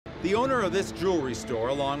The owner of this jewelry store,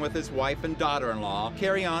 along with his wife and daughter-in-law,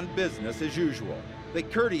 carry on business as usual. They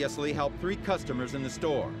courteously help 3 customers in the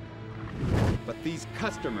store. But these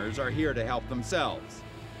customers are here to help themselves.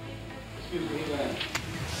 Excuse me, man.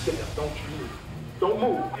 Get up, don't you move. Don't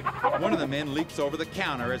move. One of the men leaps over the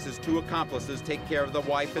counter as his 2 accomplices take care of the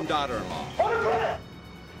wife and daughter-in-law.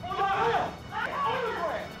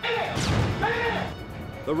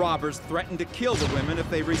 The robbers threaten to kill the women if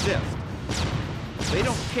they resist. They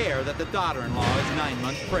don't care that the daughter-in-law is 9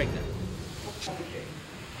 months pregnant.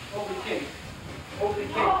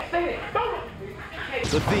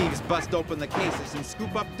 The thieves bust open the cases and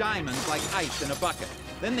scoop up diamonds like ice in a bucket.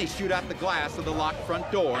 Then they shoot out the glass of the locked front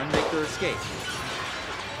door and make their escape.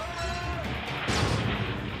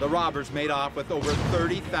 The robbers made off with over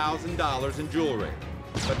 $30,000 in jewelry.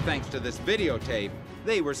 But thanks to this videotape,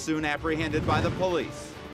 they were soon apprehended by the police.